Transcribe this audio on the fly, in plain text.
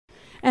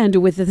And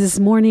with us this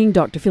morning,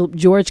 Dr. Phillip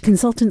George,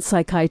 consultant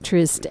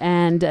psychiatrist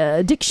and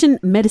addiction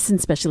medicine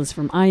specialist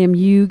from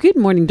IMU. Good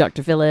morning,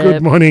 Dr. Phillip.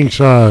 Good morning,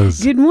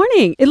 Shaz. Good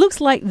morning. It looks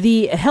like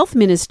the health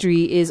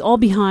ministry is all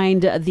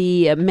behind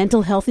the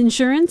mental health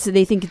insurance.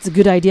 They think it's a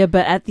good idea,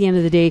 but at the end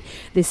of the day,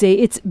 they say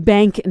it's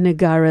Bank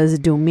Negara's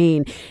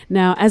domain.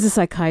 Now, as a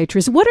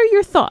psychiatrist, what are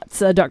your thoughts,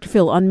 Dr.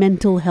 Phil, on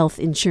mental health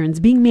insurance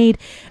being made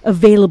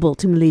available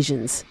to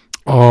Malaysians?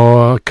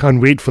 Oh, I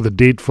can't wait for the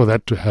date for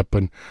that to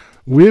happen.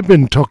 We've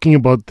been talking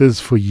about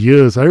this for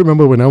years. I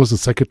remember when I was the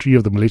secretary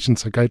of the Malaysian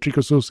Psychiatric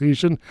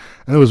Association,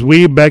 and it was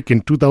way back in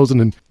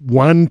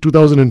 2001,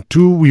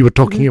 2002, we were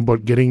talking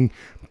about getting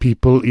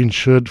people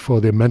insured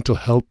for their mental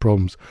health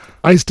problems.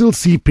 I still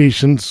see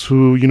patients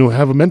who,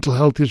 have a mental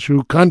health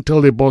issue, can't tell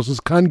their bosses,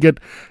 can't get,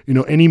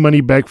 any money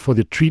back for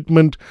their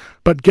treatment,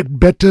 but get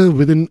better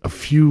within a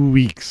few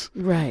weeks.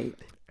 Right.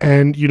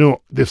 And,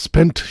 they've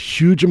spent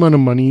huge amount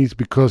of money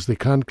because they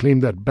can't claim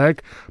that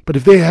back. But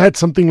if they had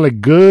something like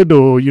GERD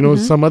or,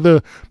 some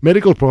other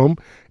medical problem,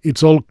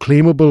 it's all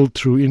claimable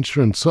through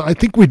insurance. So I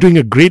think we're doing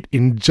a great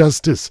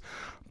injustice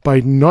by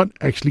not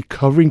actually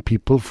covering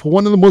people for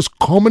one of the most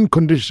common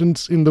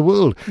conditions in the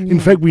world. Yeah. In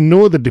fact, we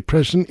know that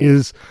depression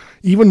is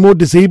even more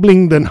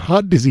disabling than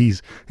heart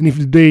disease. And if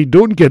they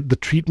don't get the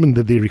treatment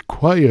that they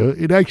require,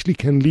 it actually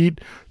can lead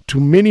to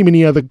many,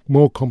 many other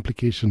more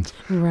complications.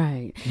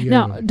 Right. Yeah.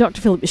 Now,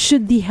 Dr. Phillip,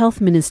 should the health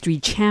ministry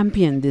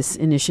champion this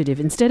initiative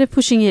instead of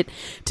pushing it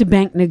to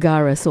Bank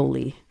Negara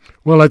solely?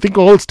 Well, I think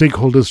all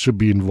stakeholders should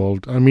be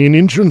involved. I mean,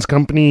 insurance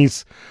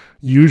companies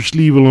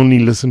usually will only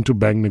listen to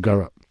Bank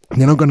Negara.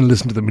 They're not going to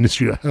listen to the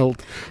Ministry of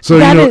Health. So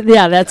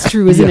that's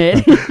true, isn't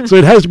it? So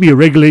it has to be a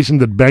regulation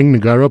that Bank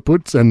Negara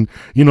puts. And,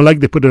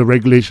 like they put a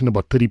regulation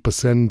about 30%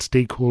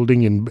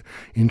 stakeholding in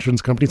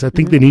insurance companies. I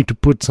think they need to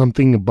put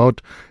something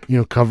about,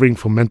 covering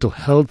for mental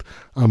health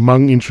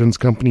among insurance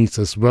companies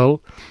as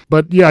well.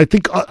 But, I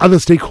think other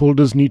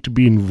stakeholders need to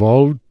be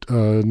involved,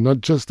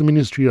 not just the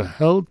Ministry of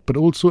Health, but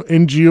also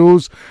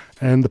NGOs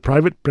and the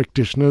private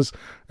practitioners.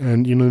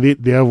 And,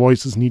 their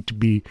voices need to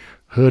be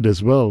heard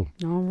as well.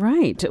 All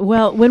right.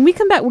 Well, when we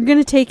come back, we're going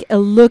to take a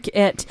look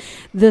at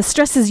the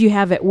stresses you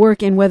have at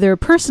work and whether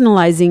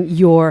personalizing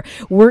your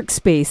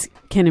workspace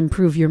can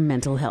improve your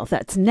mental health.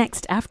 That's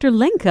next after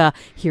Lenka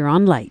here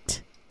on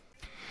Light.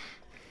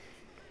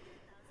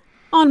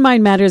 On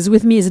Mind Matters,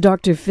 with me is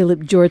Dr.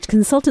 Phillip George,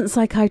 consultant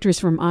psychiatrist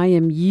from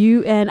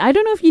IMU. And I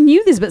don't know if you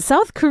knew this, but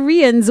South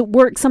Koreans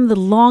work some of the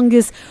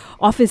longest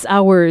office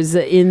hours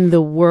in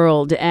the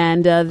world.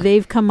 And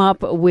they've come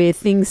up with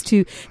things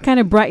to kind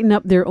of brighten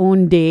up their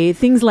own day.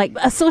 Things like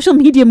a social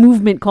media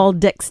movement called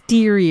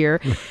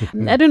Dexterior.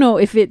 I don't know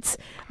if it's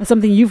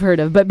something you've heard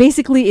of, but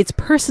basically it's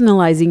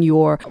personalizing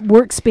your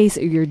workspace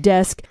or your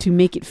desk to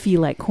make it feel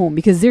like home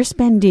because they're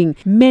spending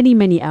many,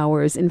 many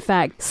hours. In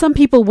fact, some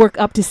people work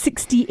up to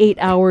 68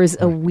 hours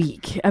a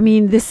week. I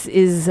mean, that's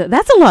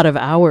a lot of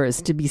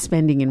hours to be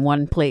spending in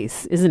one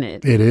place, isn't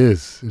it? It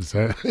is. It's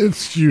a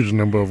huge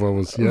number of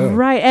hours, yeah.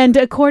 Right. And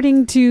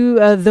according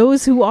to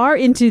those who are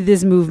into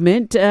this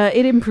movement,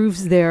 it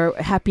improves their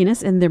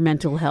happiness and their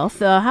mental health.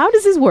 How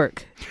does this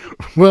work?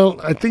 Well,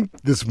 I think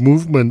this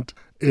movement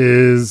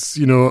is,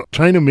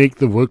 trying to make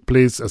the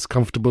workplace as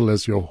comfortable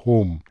as your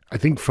home. I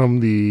think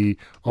from the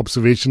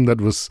observation that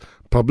was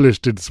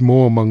published, it's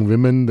more among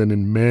women than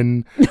in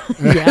men.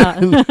 Yeah.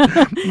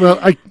 Well,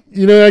 I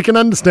can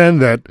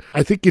understand that.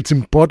 I think it's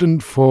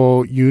important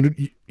for you,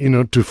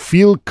 to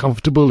feel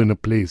comfortable in a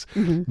place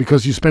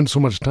because you spend so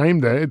much time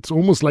there. It's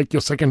almost like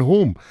your second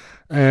home.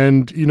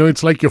 And,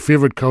 it's like your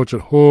favorite couch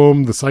at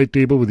home, the side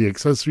table with the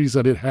accessories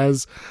that it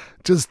has.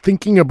 Just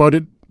thinking about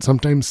it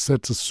sometimes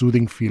sets a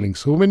soothing feeling.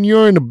 So when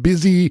you're in a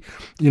busy,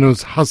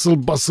 hustle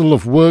bustle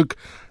of work,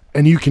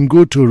 and you can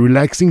go to a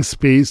relaxing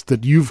space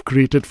that you've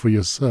created for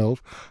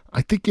yourself,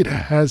 I think it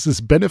has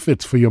its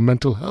benefits for your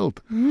mental health.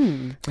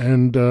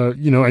 And,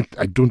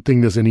 I don't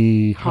think there's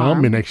any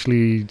harm in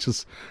actually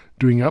just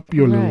doing up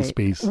your little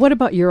space. What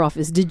about your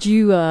office? Did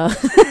you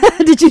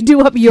did you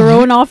do up your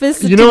own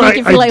office to make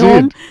it feel like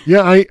home?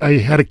 Yeah, I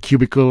had a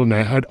cubicle and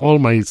I had all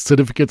my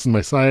certificates on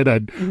my side. I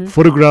had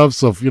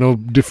photographs of,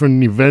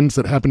 different events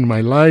that happened in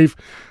my life.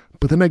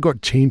 But then I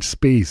got change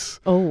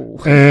space. Oh.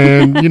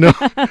 And,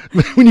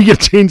 when you get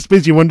change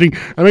space, you're wondering,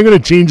 am I going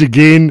to change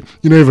again?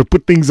 If I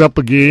put things up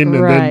again.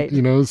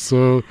 And then,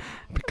 so it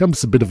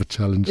becomes a bit of a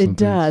challenge sometimes.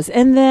 It does.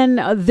 And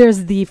then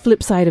there's the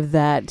flip side of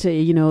that.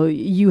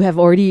 You have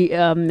already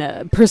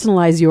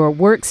personalized your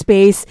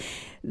workspace.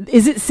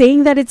 Is it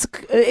saying that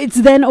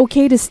it's then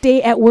okay to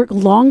stay at work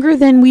longer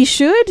than we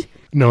should?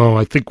 No,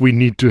 I think we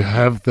need to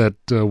have that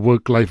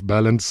work-life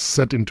balance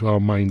set into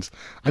our minds.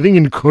 I think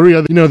in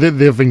Korea,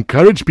 they've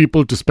encouraged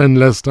people to spend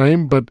less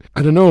time, but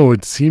I don't know,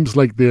 it seems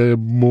like they're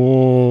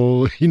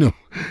more,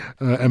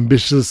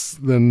 ambitious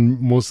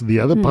than most of the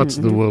other parts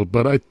of the world.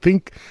 But I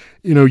think,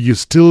 you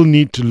still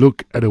need to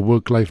look at a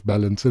work-life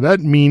balance. And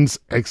that means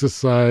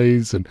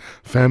exercise and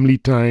family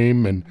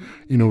time and,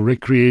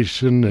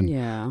 recreation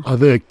and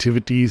other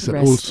activities. Rest.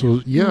 And also,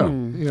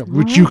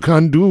 which you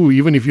can't do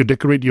even if you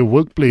decorate your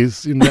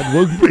workplace in that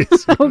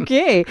workplace.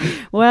 Okay.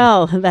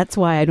 Well, that's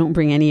why I don't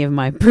bring any of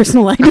my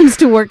personal items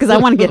to work, because I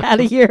want to get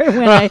out of here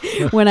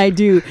when I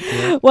do.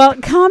 Yeah. Well,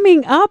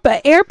 coming up,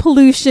 air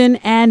pollution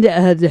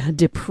and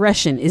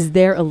depression. Is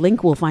there a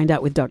link? We'll find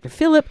out with Dr.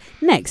 Phillip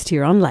next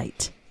here on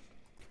Light.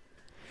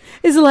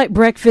 Is a Light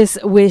Breakfast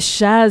with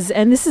Shaz,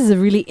 and this is a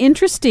really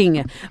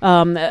interesting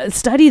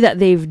study that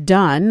they've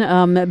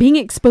done. Being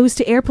exposed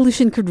to air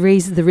pollution could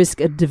raise the risk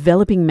of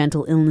developing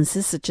mental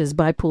illnesses such as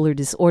bipolar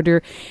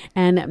disorder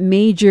and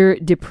major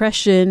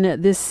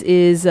depression. This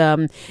is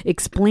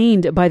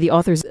explained by the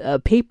author's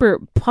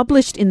paper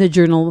published in the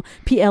journal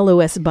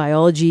PLOS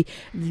Biology.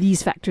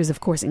 These factors,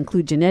 of course,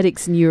 include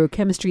genetics,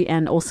 neurochemistry,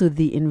 and also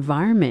the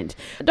environment.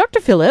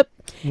 Dr. Phillip,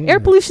 air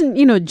pollution,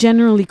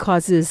 generally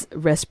causes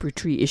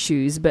respiratory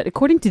issues, but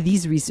according to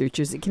these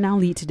researchers, it can now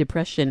lead to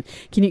depression.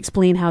 Can you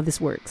explain how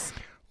this works?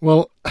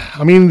 Well,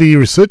 the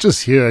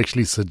researchers here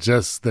actually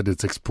suggest that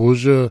it's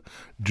exposure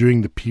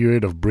during the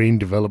period of brain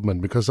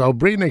development, because our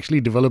brain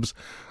actually develops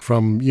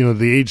from,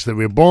 the age that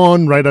we're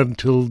born right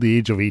until the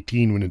age of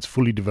 18 when it's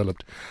fully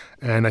developed.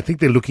 And I think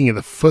they're looking at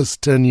the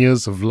first 10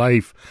 years of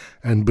life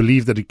and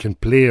believe that it can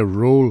play a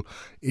role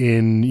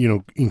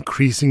in,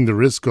 increasing the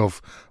risk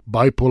of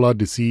bipolar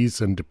disease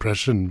and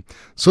depression.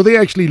 So they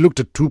actually looked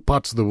at two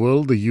parts of the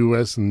world, the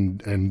US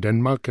and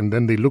Denmark, and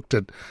then they looked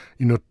at,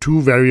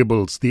 two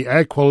variables, the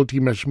air quality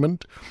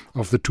measurement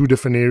of the two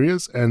different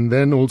areas, and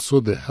then also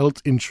the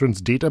health insurance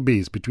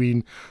database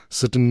between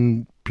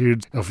certain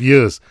periods of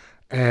years.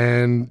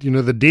 And,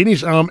 the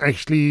Danish arm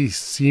actually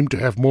seemed to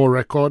have more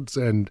records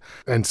and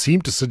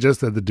seemed to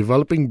suggest that the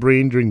developing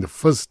brain during the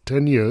first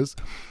 10 years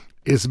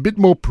is a bit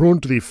more prone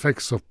to the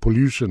effects of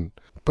pollution.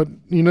 But,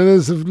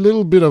 there's a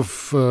little bit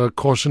of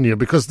caution here,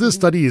 because this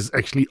study is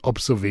actually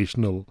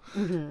observational.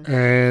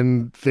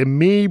 And there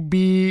may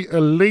be a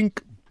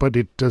link, but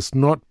it does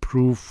not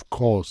prove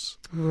cause.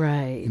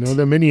 Right. There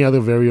are many other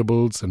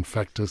variables and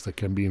factors that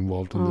can be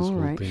involved in this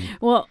whole thing.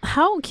 Well,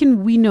 how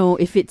can we know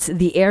if it's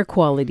the air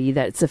quality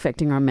that's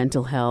affecting our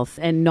mental health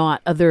and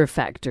not other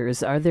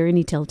factors? Are there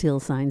any telltale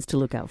signs to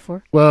look out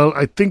for? Well,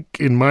 I think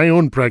in my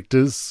own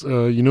practice,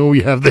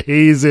 we have the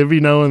haze every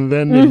now and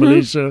then in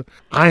Malaysia.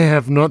 I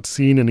have not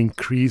seen an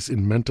increase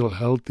in mental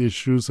health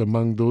issues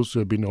among those who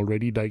have been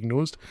already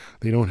diagnosed.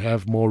 They don't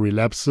have more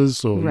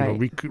relapses or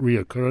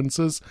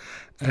reoccurrences.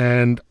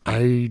 And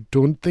I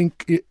don't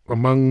think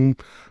among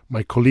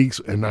my colleagues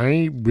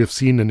and we've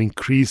seen an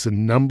increase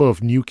in number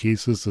of new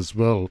cases as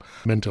well,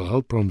 mental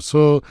health problems.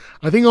 So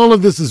I think all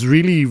of this is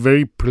really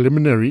very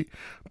preliminary.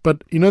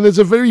 But, there's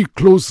a very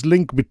close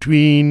link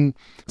between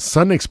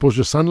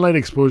sunlight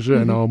exposure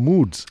and our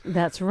moods.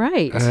 That's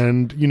right.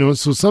 And,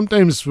 so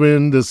sometimes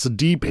when there's a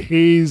deep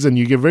haze and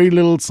you get very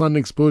little sun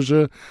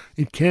exposure,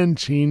 it can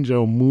change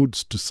our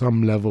moods to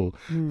some level.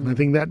 And I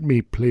think that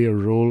may play a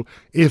role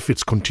if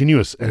it's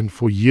continuous and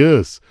for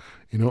years,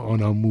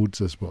 on our moods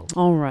as well.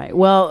 All right.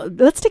 Well,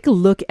 let's take a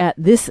look at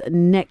this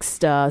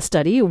next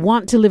study.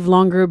 Want to live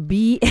longer,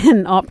 be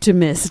an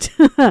optimist.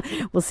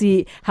 We'll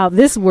see how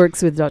this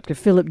works with Dr.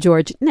 Phillip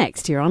George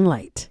next here on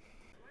Light.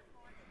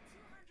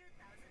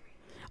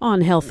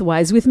 On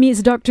Healthwise, with me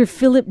is Dr.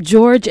 Phillip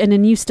George, and a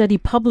new study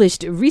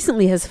published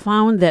recently has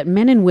found that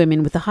men and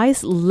women with the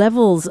highest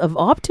levels of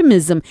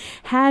optimism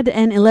had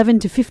an 11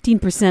 to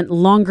 15%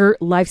 longer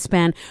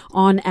lifespan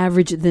on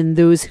average than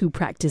those who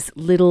practice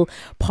little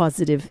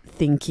positive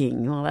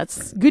thinking. Well,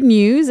 that's good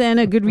news and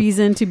a good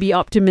reason to be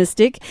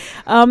optimistic.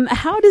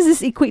 How does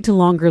this equate to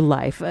longer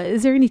life?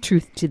 Is there any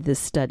truth to this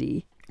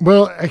study?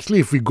 Well,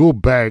 actually, if we go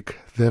back,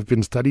 there have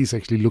been studies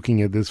actually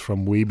looking at this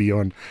from way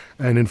beyond.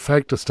 And in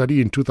fact, a study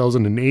in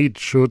 2008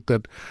 showed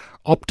that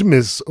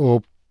optimists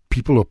or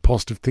people or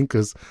positive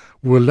thinkers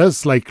were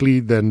less likely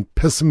than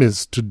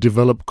pessimists to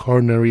develop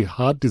coronary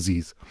heart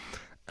disease.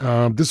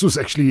 This was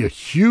actually a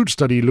huge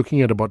study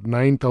looking at about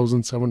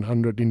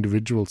 9,700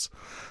 individuals.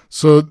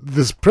 So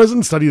this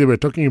present study that we're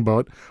talking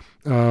about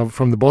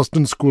from the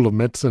Boston School of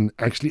Medicine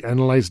actually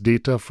analyzed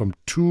data from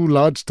two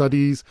large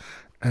studies,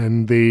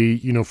 and they,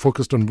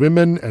 focused on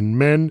women and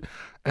men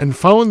and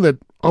found that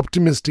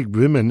optimistic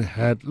women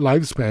had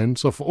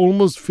lifespans of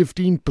almost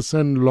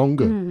 15%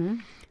 longer.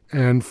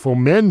 And for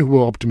men who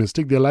were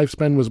optimistic, their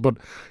lifespan was about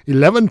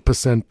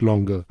 11%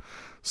 longer.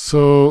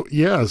 So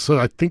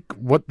I think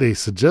what they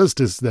suggest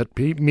is that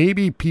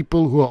maybe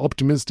people who are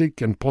optimistic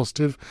and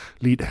positive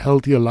lead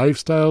healthier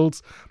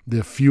lifestyles,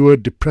 There are fewer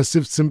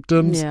depressive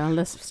symptoms. Yeah,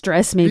 less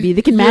stress maybe.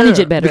 They can manage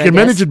it better. They can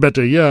manage it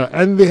better, yeah.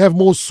 And they have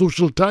more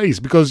social ties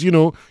because,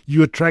 you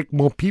attract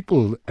more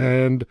people.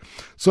 And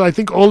so I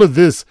think all of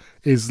this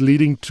is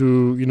leading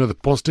to, the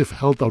positive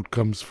health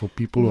outcomes for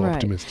people who are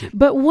optimistic.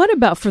 But what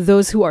about for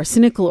those who are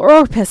cynical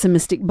or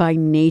pessimistic by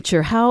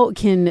nature? How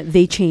can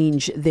they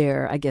change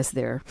their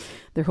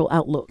whole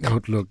outlook?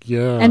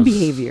 Yeah. And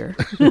behavior.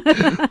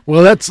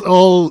 Well, that's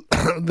all.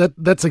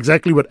 That's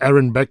exactly what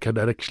Aaron Beck had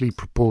actually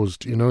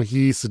proposed.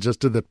 He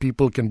suggested that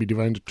people can be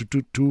divided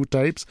into two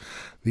types.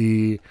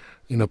 The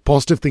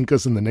positive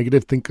thinkers and the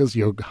negative thinkers,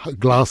 your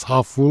glass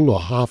half full or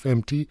half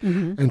empty.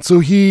 Mm-hmm. And so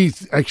he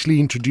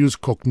actually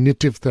introduced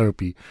cognitive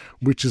therapy,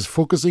 which is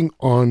focusing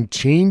on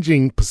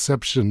changing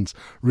perceptions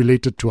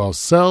related to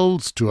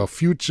ourselves, to our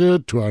future,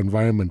 to our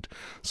environment.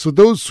 So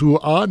those who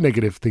are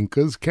negative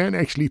thinkers can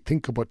actually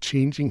think about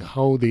changing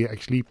how they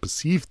actually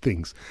perceive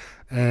things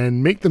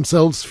and make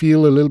themselves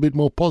feel a little bit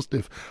more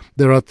positive.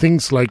 There are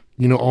things like,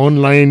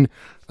 online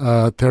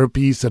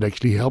therapies that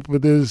actually help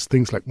with this,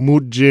 things like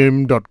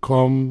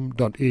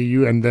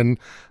moodgym.com.au and then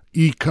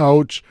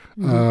eCouch,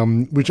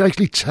 which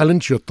actually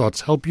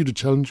help you to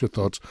challenge your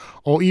thoughts,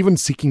 or even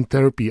seeking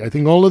therapy. I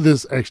think all of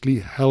this actually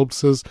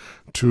helps us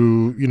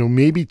to,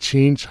 maybe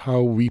change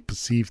how we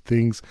perceive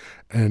things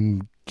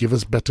and give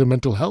us better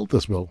mental health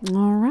as well.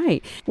 All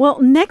right.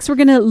 Well, next we're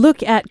going to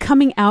look at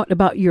coming out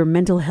about your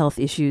mental health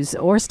issues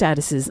or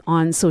statuses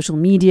on social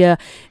media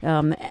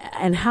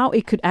and how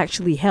it could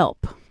actually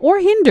help or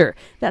hinder.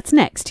 That's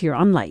next here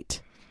on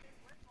Light.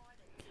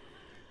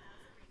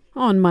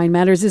 On Mind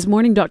Matters this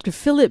morning, Dr.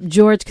 Phillip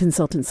George,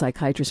 consultant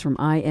psychiatrist from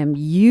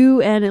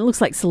IMU, and it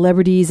looks like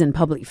celebrities and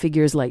public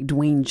figures like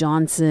Dwayne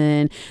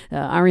Johnson,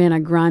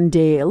 Ariana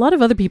Grande, a lot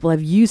of other people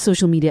have used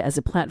social media as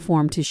a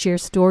platform to share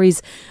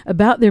stories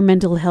about their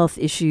mental health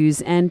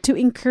issues and to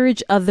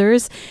encourage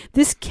others.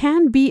 This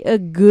can be a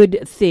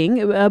good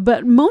thing,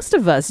 but most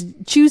of us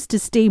choose to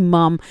stay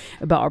mum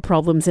about our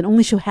problems and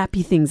only show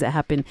happy things that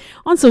happen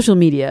on social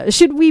media.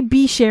 Should we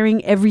be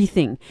sharing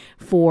everything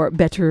for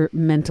better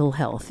mental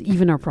health,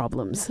 even our problems?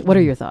 What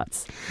are your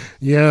thoughts?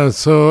 Yeah,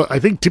 so I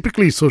think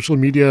typically social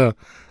media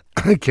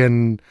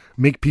can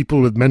make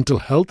people with mental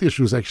health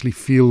issues actually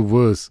feel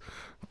worse,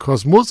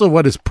 because most of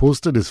what is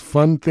posted is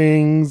fun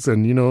things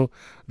and,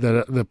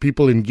 that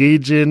people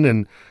engage in,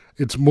 and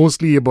it's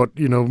mostly about,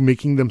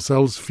 making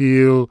themselves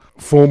feel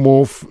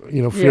FOMO,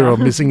 fear of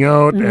missing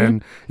out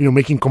and,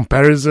 making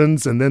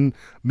comparisons and then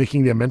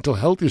making their mental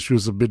health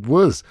issues a bit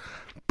worse.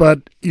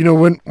 But,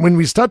 when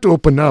we start to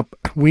open up,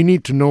 we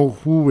need to know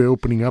who we're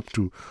opening up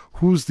to,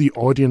 who's the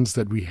audience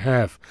that we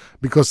have.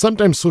 Because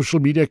sometimes social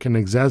media can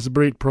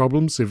exacerbate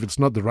problems if it's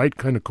not the right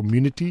kind of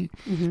community,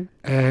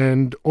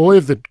 or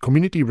if the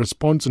community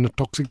responds in a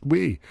toxic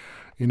way.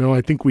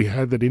 I think we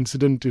had that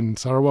incident in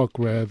Sarawak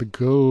where the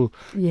girl,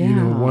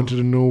 wanted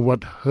to know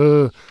what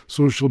her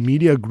social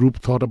media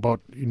group thought about,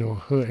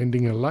 her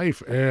ending her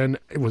life. And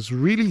it was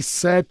really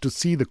sad to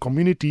see the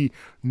community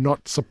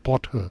not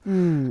support her.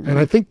 And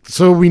I think,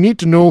 so we need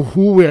to know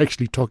who we're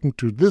actually talking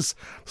to. This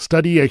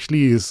study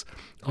actually is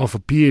of a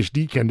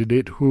PhD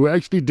candidate who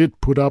actually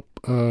did put up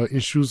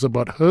issues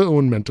about her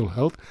own mental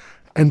health,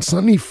 and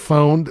suddenly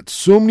found that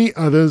so many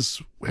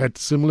others had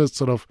similar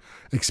sort of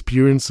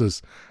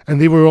experiences, and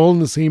they were all in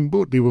the same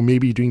boat. They were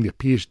maybe doing their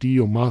PhD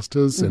or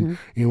masters, and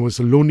it was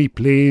a lonely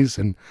place.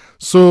 And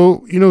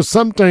so,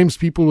 sometimes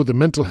people with a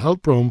mental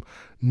health problem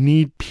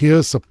need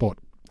peer support.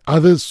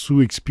 Others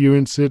who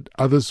experience it,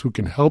 others who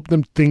can help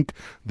them think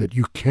that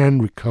you can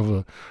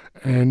recover.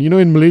 And,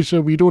 in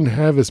Malaysia, we don't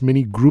have as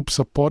many group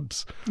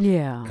supports.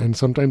 Yeah. And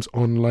sometimes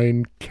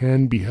online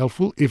can be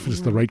helpful if it's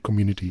the right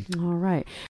community. All right.